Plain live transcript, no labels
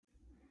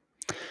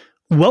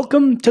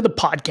Welcome to the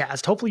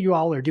podcast. Hopefully, you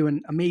all are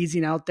doing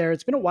amazing out there.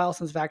 It's been a while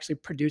since I've actually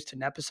produced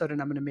an episode, and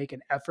I'm going to make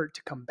an effort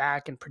to come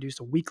back and produce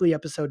a weekly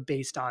episode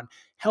based on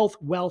health,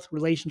 wealth,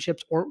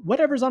 relationships, or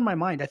whatever's on my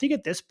mind. I think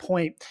at this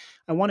point,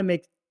 I want to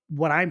make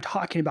what I'm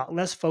talking about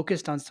less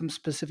focused on some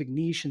specific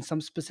niche and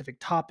some specific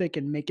topic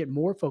and make it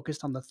more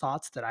focused on the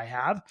thoughts that I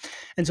have.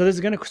 And so this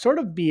is going to sort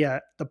of be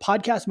the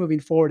podcast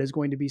moving forward is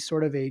going to be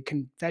sort of a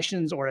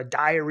confessions or a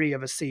diary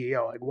of a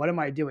CEO. Like, what am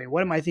I doing?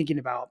 What am I thinking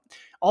about?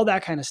 All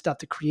that kind of stuff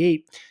to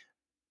create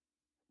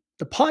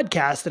the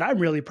podcast that I'm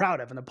really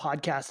proud of and the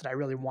podcast that I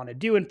really want to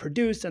do and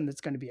produce. And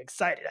it's going to be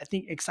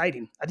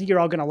exciting. I think you're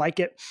all going to like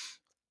it.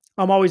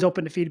 I'm always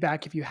open to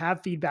feedback. If you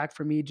have feedback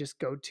for me, just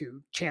go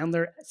to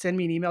Chandler, send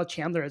me an email,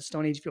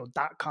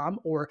 chandler@stoneagefield.com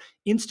or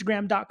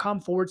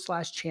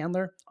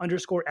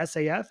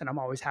Instagram.com/Chandler_SAF. And I'm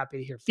always happy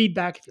to hear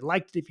feedback if you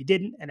liked it, if you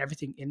didn't, and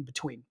everything in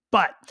between.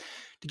 But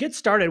to get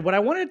started, what I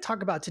wanted to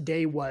talk about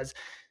today was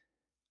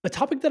a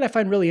topic that I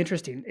find really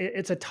interesting.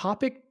 It's a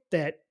topic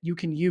that you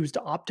can use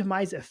to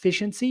optimize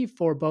efficiency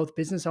for both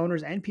business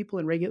owners and people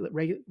in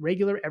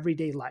regular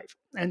everyday life.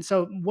 And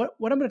so, what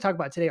I'm going to talk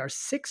about today are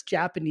 6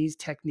 Japanese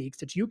techniques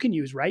that you can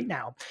use right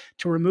now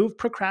to remove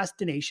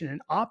procrastination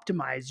and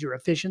optimize your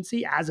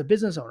efficiency as a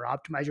business owner,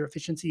 optimize your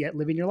efficiency at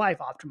living your life,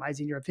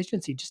 optimizing your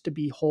efficiency just to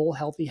be whole,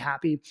 healthy,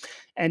 happy,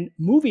 and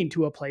moving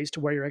to a place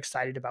to where you're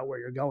excited about where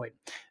you're going.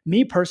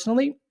 Me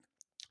personally,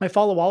 I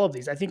follow all of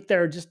these. I think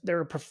they're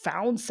a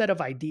profound set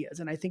of ideas.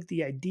 And I think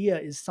the idea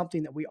is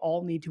something that we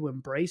all need to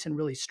embrace and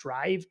really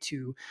strive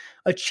to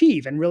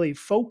achieve and really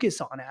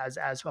focus on as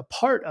a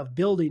part of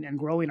building and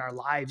growing our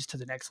lives to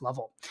the next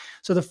level.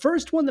 So the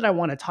first one that I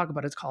want to talk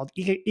about is called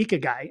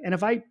Ikigai. And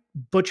if I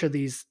butcher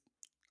these,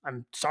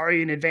 I'm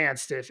sorry in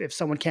advance if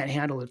someone can't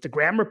handle it. If the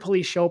grammar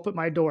police show up at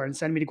my door and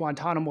send me to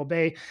Guantanamo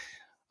Bay,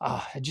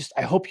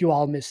 I hope you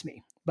all miss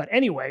me. But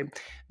anyway,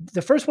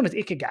 the first one is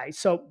Ikigai.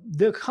 So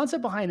the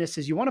concept behind this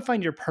is you want to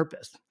find your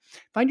purpose,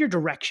 find your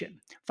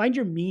direction, find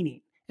your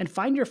meaning, and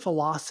find your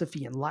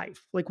philosophy in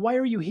life. Like, why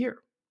are you here?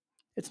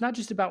 It's not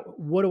just about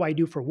what do I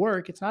do for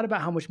work. It's not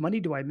about how much money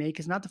do I make.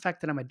 It's not the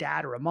fact that I'm a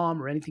dad or a mom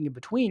or anything in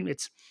between.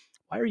 It's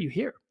why are you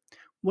here?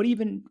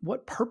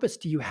 What purpose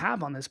do you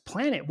have on this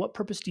planet? What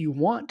purpose do you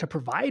want to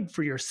provide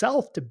for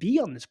yourself to be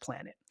on this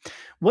planet?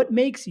 What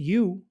makes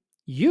you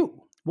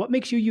you? What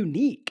makes you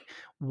unique?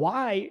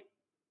 Why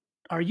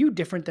are you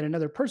different than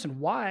another person?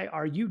 Why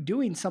are you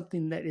doing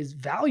something that is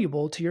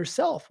valuable to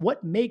yourself?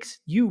 What makes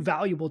you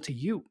valuable to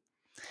you?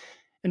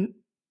 And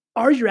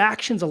are your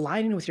actions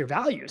aligning with your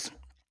values?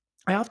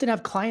 I often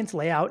have clients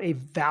lay out a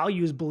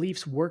values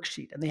beliefs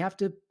worksheet and they have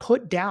to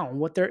put down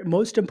what their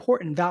most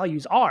important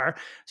values are.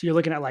 So you're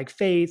looking at like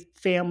faith,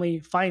 family,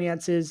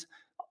 finances,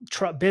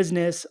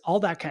 business, all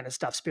that kind of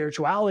stuff,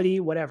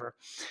 spirituality, whatever.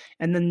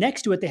 And then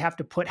next to it, they have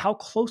to put how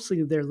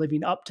closely they're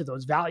living up to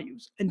those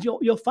values. And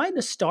you'll find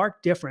the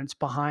stark difference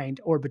behind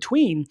or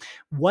between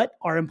what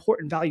our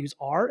important values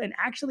are and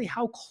actually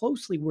how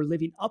closely we're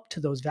living up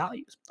to those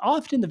values.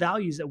 Often the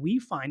values that we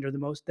find are the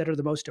most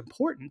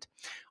important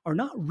are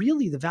not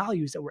really the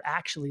values that we're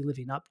actually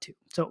living up to.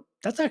 So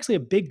that's actually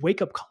a big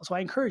wake up call. So I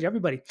encourage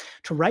everybody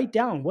to write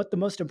down what the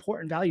most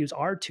important values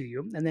are to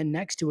you. And then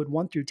next to it,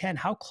 1 through 10,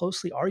 how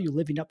closely are you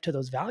living up to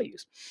those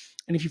values?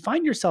 And if you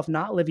find yourself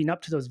not living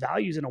up to those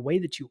values in a way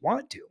that you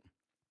want to,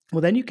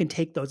 well, then you can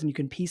take those and you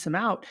can piece them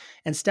out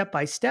and step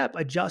by step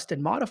adjust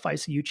and modify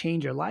so you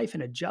change your life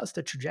and adjust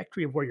the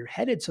trajectory of where you're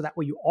headed so that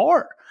way you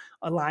are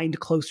aligned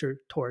closer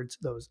towards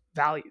those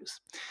values.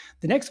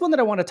 The next one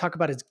that I want to talk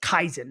about is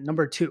Kaizen,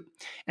 number 2.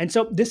 And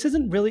so this is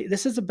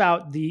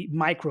about the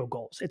micro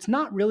goals. It's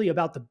not really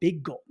about the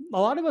big goal. A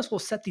lot of us will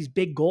set these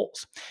big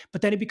goals,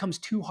 but then it becomes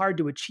too hard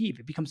to achieve.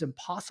 It becomes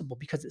impossible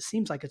because it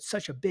seems like it's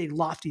such a big,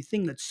 lofty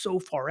thing that's so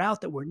far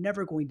out that we're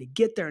never going to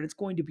get there and it's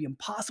going to be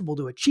impossible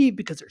to achieve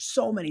because there's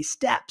so many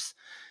steps.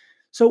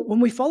 So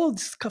when we follow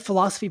this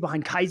philosophy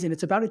behind Kaizen,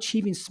 it's about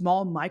achieving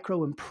small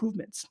micro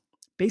improvements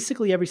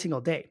basically every single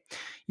day.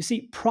 You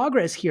see,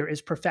 progress here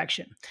is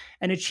perfection,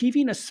 and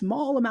achieving a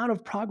small amount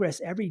of progress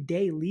every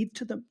day leads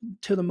to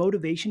the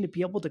motivation to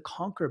be able to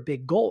conquer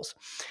big goals.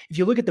 If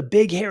you look at the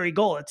big hairy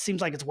goal, it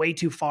seems like it's way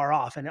too far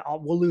off, and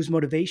we'll lose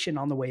motivation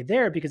on the way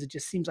there because it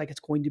just seems like it's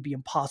going to be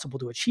impossible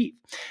to achieve.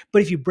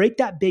 But if you break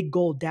that big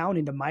goal down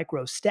into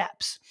micro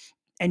steps,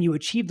 and you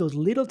achieve those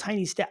little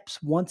tiny steps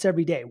once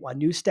every day, one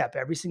new step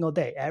every single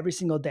day, every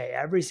single day,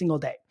 every single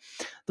day,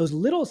 those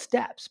little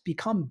steps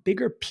become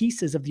bigger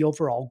pieces of the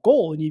overall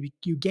goal, and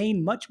you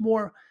gain much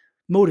more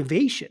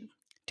motivation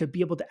to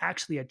be able to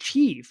actually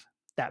achieve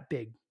that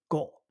big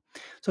goal.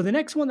 So the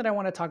next one that I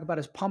want to talk about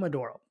is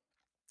Pomodoro.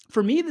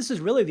 For me, this is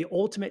really the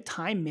ultimate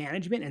time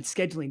management and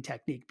scheduling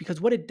technique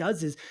because what it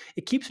does is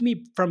it keeps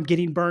me from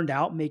getting burned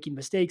out, making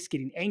mistakes,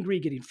 getting angry,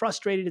 getting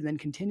frustrated, and then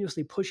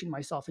continuously pushing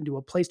myself into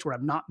a place where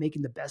I'm not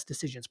making the best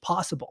decisions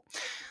possible.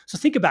 So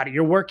think about it.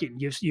 You're working,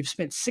 you've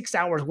spent 6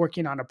 hours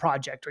working on a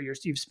project, or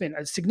you've spent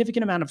a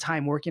significant amount of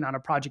time working on a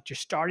project. You're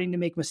starting to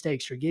make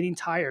mistakes. You're getting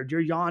tired.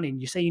 You're yawning.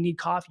 You say you need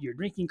coffee. You're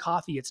drinking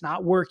coffee. It's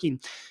not working.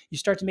 You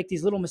start to make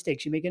these little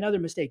mistakes. You make another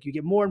mistake. You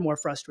get more and more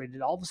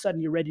frustrated. All of a sudden,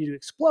 you're ready to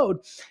explode,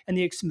 and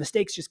the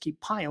mistakes just keep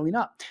piling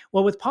up.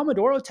 Well, with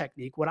Pomodoro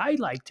technique, what I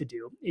like to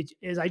do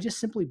is I just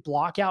simply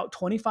block out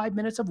 25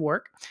 minutes of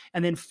work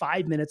and then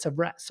 5 minutes of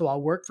rest. So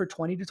I'll work for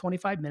 20 to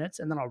 25 minutes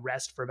and then I'll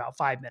rest for about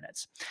 5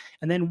 minutes.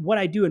 And then what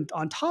I do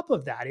on top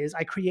of that is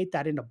I create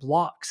that into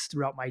blocks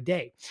throughout my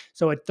day.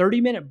 So a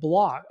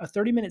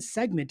 30-minute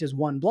segment is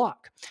one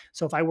block.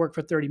 So if I work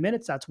for 30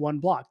 minutes, that's one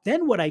block.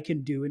 Then what I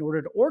can do in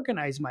order to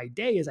organize my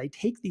day is I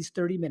take these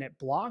 30-minute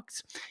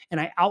blocks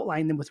and I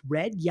outline them with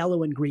red,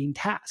 yellow, and green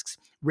tasks.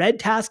 Red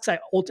tasks, I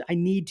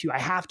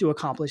have to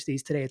accomplish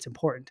these today. It's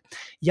important.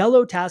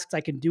 Yellow tasks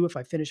I can do if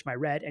I finish my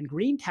red, and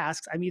green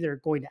tasks, I'm either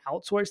going to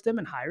outsource them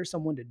and hire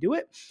someone to do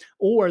it,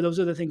 or those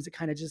are the things that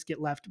kind of just get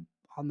left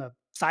on the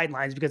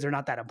sidelines because they're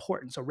not that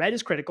important. So red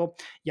is critical,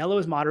 yellow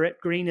is moderate,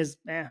 green is,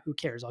 who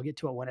cares? I'll get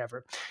to it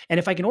whenever. And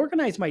if I can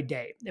organize my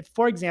day, if,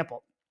 for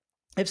example,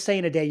 if say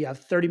in a day you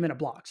have 30-minute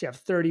blocks, you have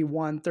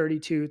 31,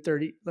 32,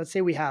 30, let's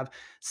say we have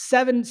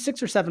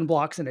 6 or 7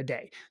 blocks in a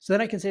day. So then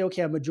I can say,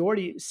 okay, a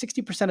majority,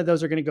 60% of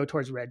those are going to go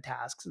towards red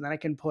tasks. And then I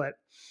can put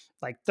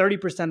like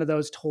 30% of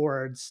those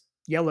towards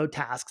yellow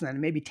tasks and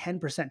then maybe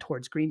 10%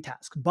 towards green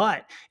tasks.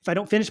 But if I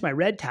don't finish my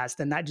red task,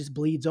 then that just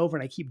bleeds over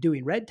and I keep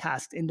doing red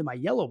tasks into my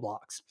yellow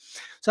blocks.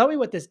 So that way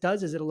what this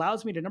does is it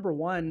allows me to, number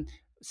one,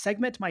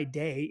 segment my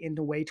day in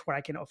a way to where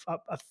I can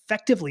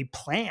effectively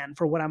plan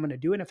for what I'm going to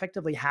do and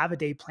effectively have a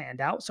day planned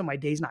out. So my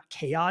day's not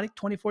chaotic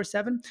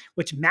 24/7,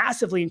 which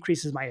massively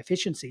increases my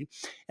efficiency.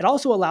 It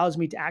also allows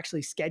me to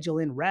actually schedule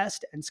in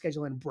rest and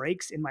schedule in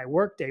breaks in my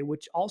workday,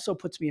 which also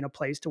puts me in a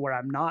place to where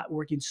I'm not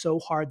working so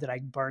hard that I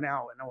burn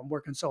out and I'm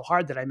working so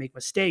hard that I make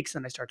mistakes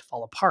and I start to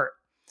fall apart.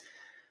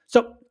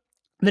 So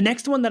the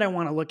next one that I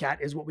want to look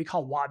at is what we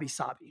call wabi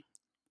sabi.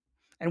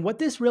 And what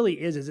this really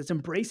is it's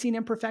embracing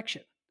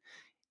imperfection.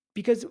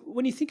 Because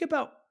when you think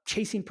about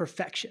chasing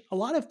perfection, a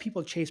lot of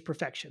people chase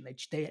perfection.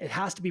 It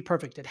has to be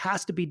perfect. It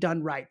has to be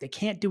done right. They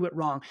can't do it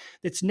wrong.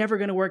 It's never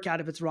going to work out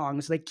if it's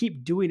wrong. So they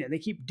keep doing it. And they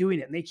keep doing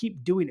it and they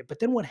keep doing it. But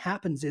then what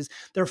happens is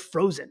they're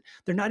frozen.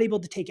 They're not able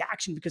to take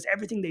action because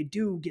everything they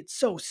do gets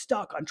so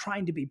stuck on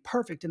trying to be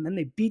perfect. And then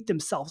they beat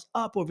themselves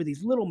up over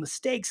these little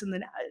mistakes. And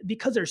then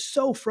because they're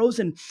so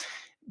frozen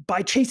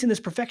by chasing this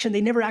perfection, they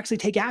never actually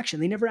take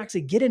action. They never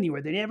actually get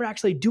anywhere. They never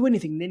actually do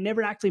anything. They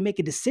never actually make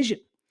a decision.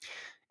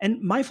 And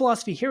my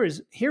philosophy here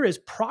is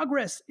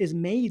progress is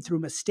made through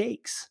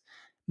mistakes.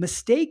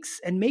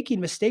 Mistakes and making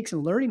mistakes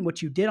and learning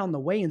what you did on the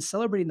way and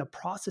celebrating the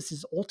process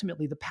is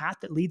ultimately the path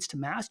that leads to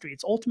mastery.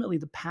 It's ultimately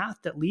the path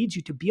that leads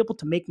you to be able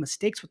to make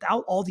mistakes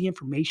without all the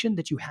information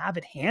that you have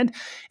at hand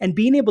and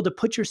being able to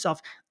put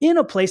yourself in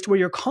a place where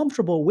you're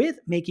comfortable with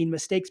making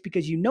mistakes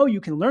because you know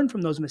you can learn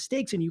from those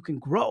mistakes and you can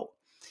grow.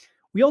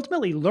 We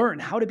ultimately learn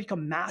how to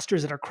become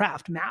masters at our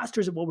craft,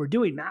 masters at what we're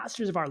doing,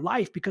 masters of our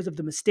life because of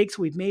the mistakes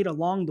we've made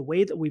along the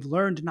way that we've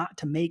learned not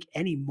to make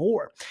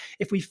anymore.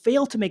 If we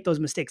fail to make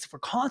those mistakes, if we're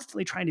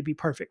constantly trying to be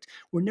perfect,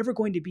 we're never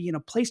going to be in a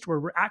place where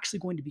we're actually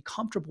going to be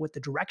comfortable with the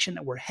direction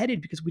that we're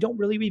headed because we don't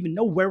really even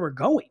know where we're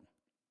going.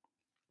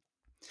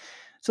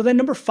 So then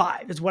number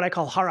 5 is what I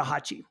call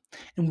harahachi.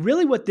 And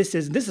really what this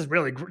is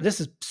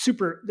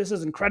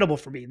incredible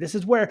for me. This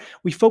is where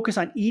we focus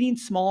on eating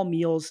small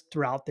meals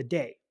throughout the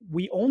day.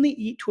 We only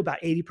eat to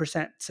about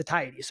 80%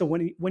 satiety. So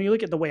when you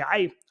look at the way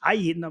I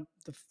eat and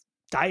the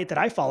diet that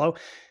I follow,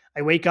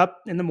 I wake up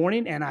in the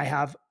morning and I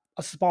have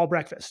a small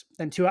breakfast.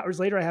 Then 2 hours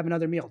later, I have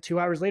another meal. 2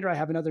 hours later, I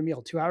have another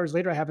meal. 2 hours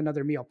later, I have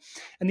another meal.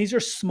 And these are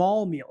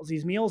small meals.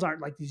 These meals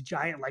aren't like these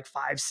giant, like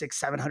 5, 6,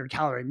 700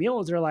 calorie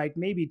meals. They're like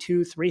maybe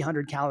 200,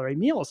 300 calorie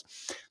meals.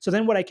 So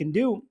then what I can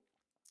do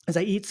as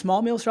I eat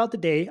small meals throughout the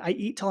day, I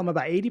eat till I'm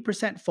about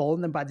 80% full.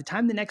 And then by the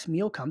time the next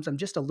meal comes, I'm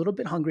just a little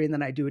bit hungry and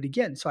then I do it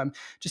again. So I'm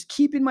just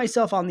keeping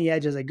myself on the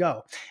edge as I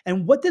go.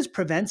 And what this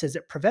prevents is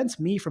it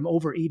prevents me from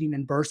overeating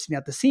and bursting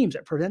at the seams.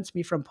 It prevents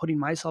me from putting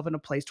myself in a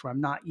place where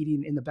I'm not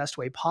eating in the best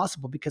way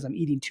possible because I'm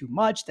eating too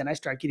much. Then I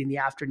start getting the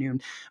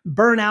afternoon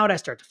burnout. I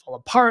start to fall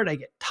apart. I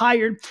get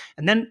tired.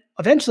 And then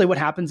eventually what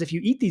happens if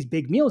you eat these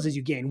big meals is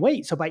you gain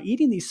weight. So by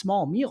eating these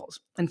small meals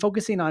and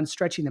focusing on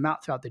stretching them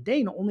out throughout the day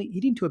and only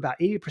eating to about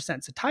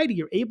 80% satiety,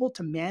 you're able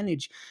to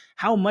manage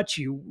how much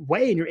you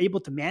weigh and you're able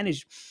to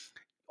manage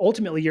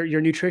ultimately your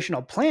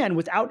nutritional plan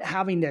without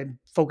having to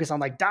focus on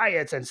like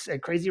diets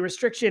and crazy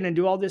restriction and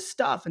do all this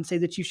stuff and say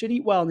that you should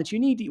eat well and that you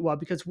need to eat well,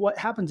 because what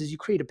happens is you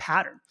create a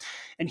pattern,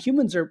 and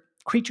humans are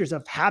creatures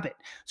of habit.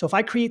 So if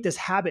I create this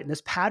habit and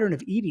this pattern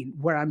of eating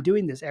where I'm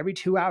doing this every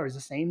 2 hours,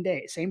 the same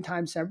day, same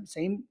time,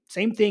 same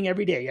thing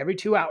every day, every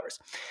 2 hours,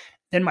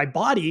 then my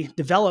body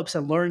develops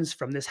and learns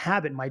from this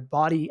habit. My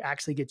body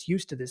actually gets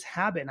used to this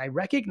habit. And I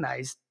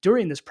recognize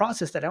during this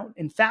process that I don't,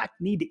 in fact,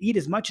 need to eat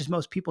as much as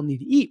most people need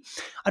to eat.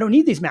 I don't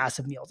need these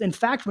massive meals. In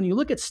fact, when you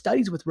look at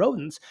studies with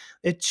rodents,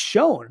 it's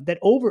shown that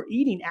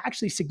overeating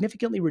actually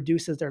significantly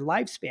reduces their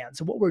lifespan.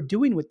 So what we're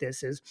doing with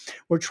this is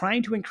we're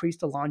trying to increase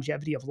the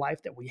longevity of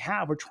life that we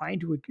have. We're trying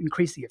to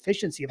increase the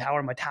efficiency of how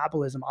our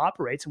metabolism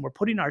operates. And we're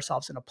putting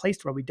ourselves in a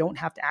place where we don't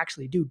have to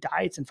actually do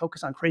diets and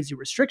focus on crazy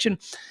restriction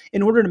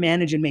in order to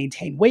manage and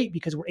maintain weight,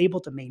 because we're able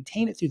to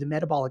maintain it through the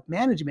metabolic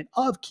management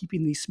of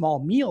keeping these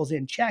small meals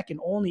in check and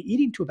only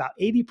eating to about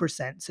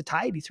 80%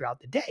 satiety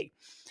throughout the day.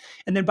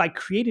 And then by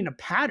creating a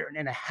pattern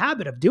and a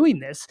habit of doing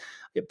this,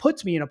 it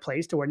puts me in a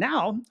place to where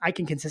now I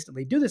can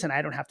consistently do this and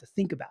I don't have to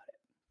think about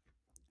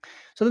it.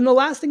 So then the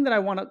last thing that I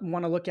want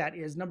to look at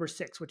is number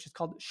 6, which is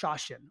called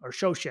Shoshin or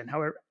Shoshin.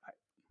 However,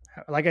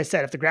 like I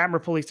said, if the grammar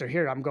police are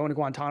here, I'm going to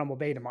Guantanamo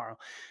Bay tomorrow.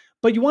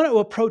 But you want to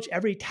approach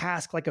every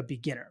task like a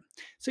beginner.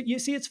 So you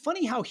see, it's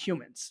funny how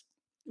humans,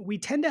 we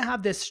tend to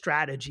have this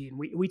strategy and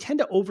we tend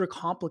to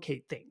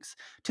overcomplicate things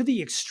to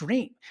the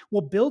extreme.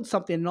 We'll build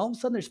something and all of a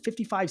sudden there's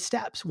 55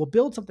 steps. We'll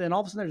build something and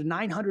all of a sudden there's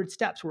 900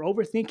 steps. We're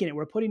overthinking it.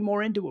 We're putting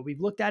more into it. We've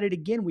looked at it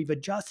again. We've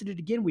adjusted it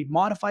again. We've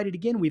modified it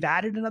again. We've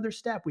added another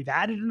step. We've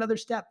added another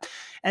step.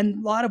 And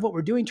a lot of what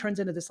we're doing turns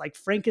into this like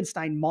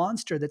Frankenstein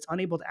monster that's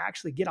unable to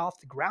actually get off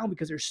the ground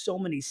because there's so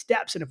many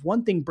steps. And if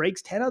one thing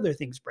breaks, 10 other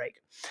things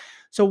break.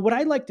 So what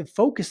I like to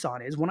focus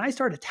on is when I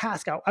start a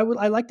task, I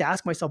like to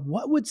ask myself,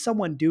 what would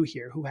someone do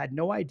here who had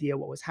no idea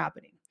what was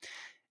happening?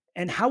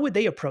 And how would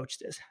they approach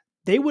this?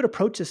 They would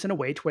approach this in a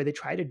way to where they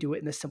try to do it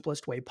in the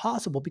simplest way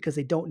possible because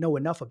they don't know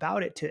enough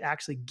about it to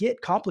actually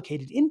get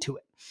complicated into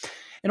it.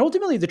 And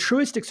ultimately, the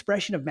truest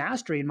expression of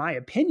mastery, in my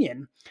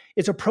opinion,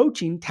 is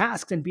approaching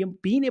tasks and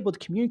being able to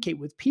communicate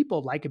with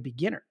people like a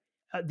beginner.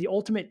 The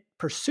ultimate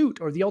pursuit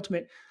or the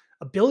ultimate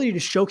ability to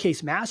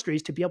showcase mastery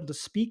is to be able to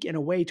speak in a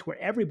way to where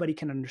everybody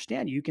can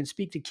understand you. You can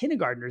speak to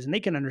kindergartners and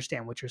they can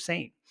understand what you're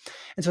saying.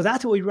 And so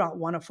that's what we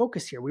want to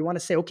focus here. We want to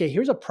say, okay,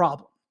 here's a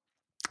problem.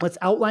 Let's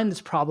outline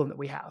this problem that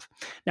we have.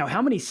 Now,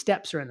 how many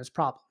steps are in this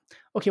problem?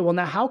 Okay, well,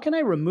 now how can I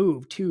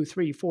remove 2,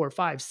 3, 4,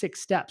 5,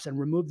 6 steps and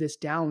remove this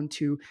down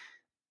to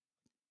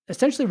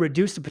essentially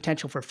reduce the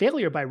potential for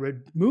failure by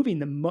removing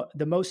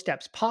the most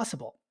steps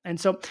possible? And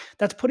so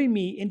that's putting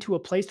me into a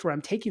place where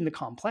I'm taking the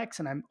complex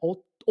and I'm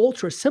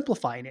ultra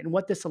simplifying it. And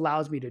what this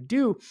allows me to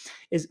do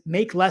is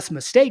make less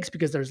mistakes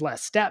because there's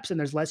less steps and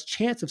there's less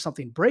chance of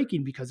something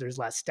breaking because there's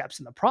less steps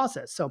in the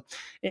process. So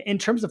in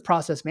terms of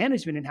process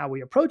management and how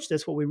we approach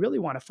this, what we really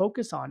want to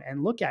focus on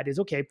and look at is,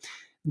 okay,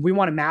 we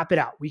want to map it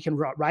out. We can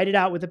write it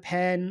out with a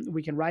pen.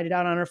 We can write it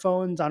out on our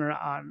phones, on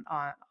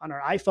our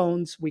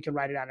iPhones. We can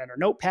write it out on our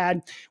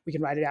notepad. We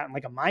can write it out in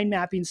like a mind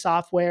mapping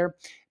software.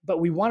 But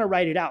we want to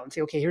write it out and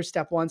say, okay, here's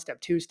step 1, step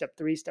 2, step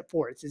 3, step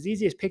 4. It's as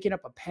easy as picking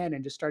up a pen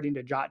and just starting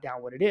to jot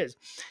down what it is.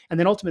 And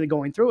then ultimately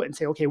going through it and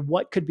say, okay,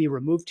 what could be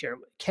removed here?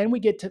 Can we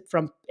get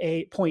from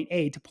point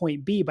A to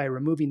point B by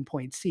removing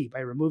point C, by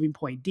removing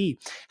point D?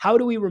 How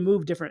do we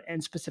remove different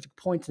and specific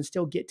points and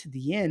still get to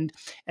the end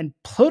and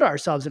put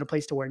ourselves in a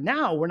place to where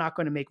now we're not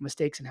going to make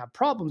mistakes and have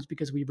problems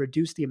because we've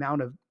reduced the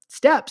amount of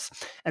steps,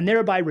 and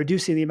thereby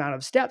reducing the amount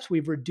of steps,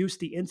 we've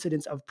reduced the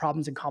incidence of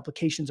problems and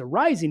complications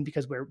arising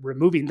because we're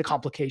removing the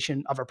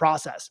complication of our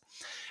process.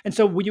 And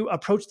so when you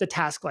approach the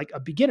task like a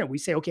beginner, we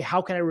say, okay,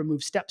 how can I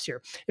remove steps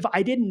here? If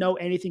I didn't know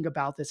anything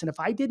about this, and if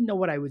I didn't know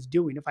what I was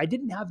doing, if I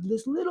didn't have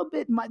this little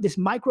bit, this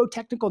micro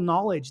technical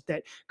knowledge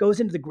that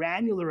goes into the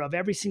granular of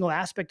every single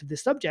aspect of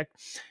this subject,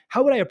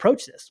 how would I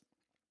approach this?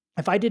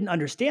 If I didn't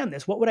understand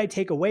this, what would I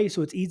take away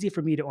so it's easy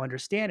for me to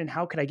understand? And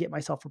how could I get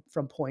myself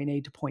from point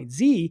A to point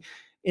Z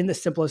in the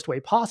simplest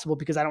way possible?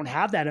 Because I don't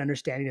have that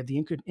understanding of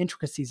the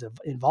intricacies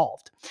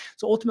involved.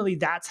 So ultimately,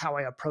 that's how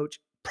I approach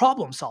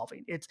problem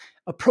solving. It's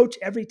approach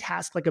every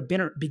task like a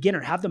beginner,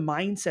 have the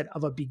mindset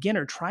of a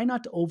beginner, try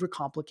not to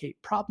overcomplicate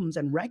problems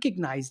and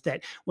recognize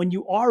that when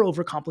you are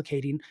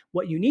overcomplicating,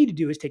 what you need to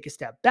do is take a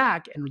step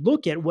back and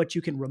look at what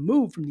you can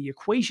remove from the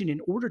equation in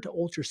order to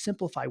ultra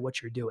simplify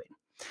what you're doing.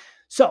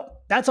 So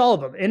that's all of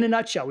them. In a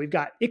nutshell, we've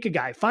got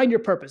Ikigai, find your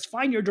purpose,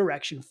 find your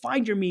direction,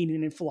 find your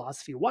meaning in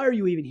philosophy. Why are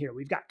you even here?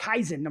 We've got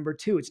Kaizen, number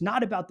 2. It's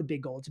not about the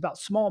big goal. It's about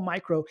small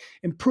micro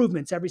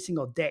improvements every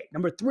single day.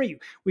 Number 3,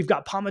 we've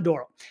got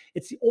Pomodoro.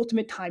 It's the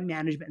ultimate time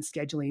management and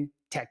scheduling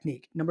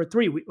technique. Number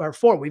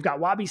 4, we've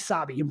got Wabi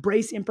Sabi,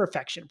 embrace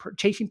imperfection.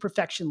 Chasing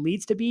perfection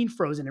leads to being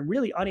frozen and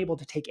really unable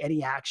to take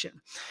any action.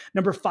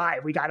 Number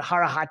 5, we got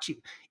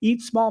Harahachi,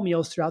 eat small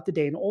meals throughout the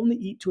day and only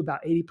eat to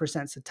about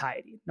 80%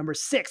 satiety. Number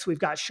 6, we've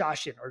got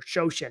Shoshin or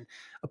Shoshin,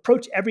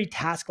 approach every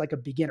task like a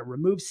beginner,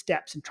 remove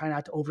steps and try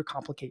not to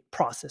overcomplicate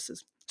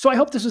processes. So I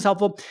hope this was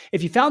helpful.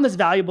 If you found this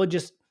valuable,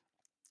 just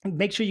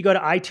make sure you go to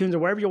iTunes or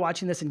wherever you're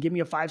watching this and give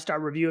me a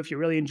 5-star review if you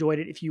really enjoyed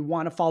it. If you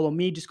want to follow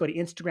me, just go to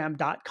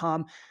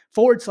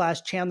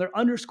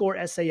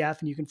Instagram.com/Chandler_SAF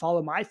and you can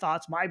follow my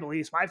thoughts, my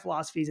beliefs, my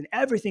philosophies, and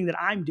everything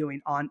that I'm doing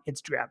on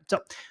Instagram. So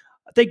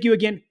thank you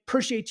again.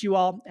 Appreciate you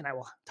all. And I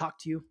will talk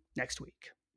to you next week.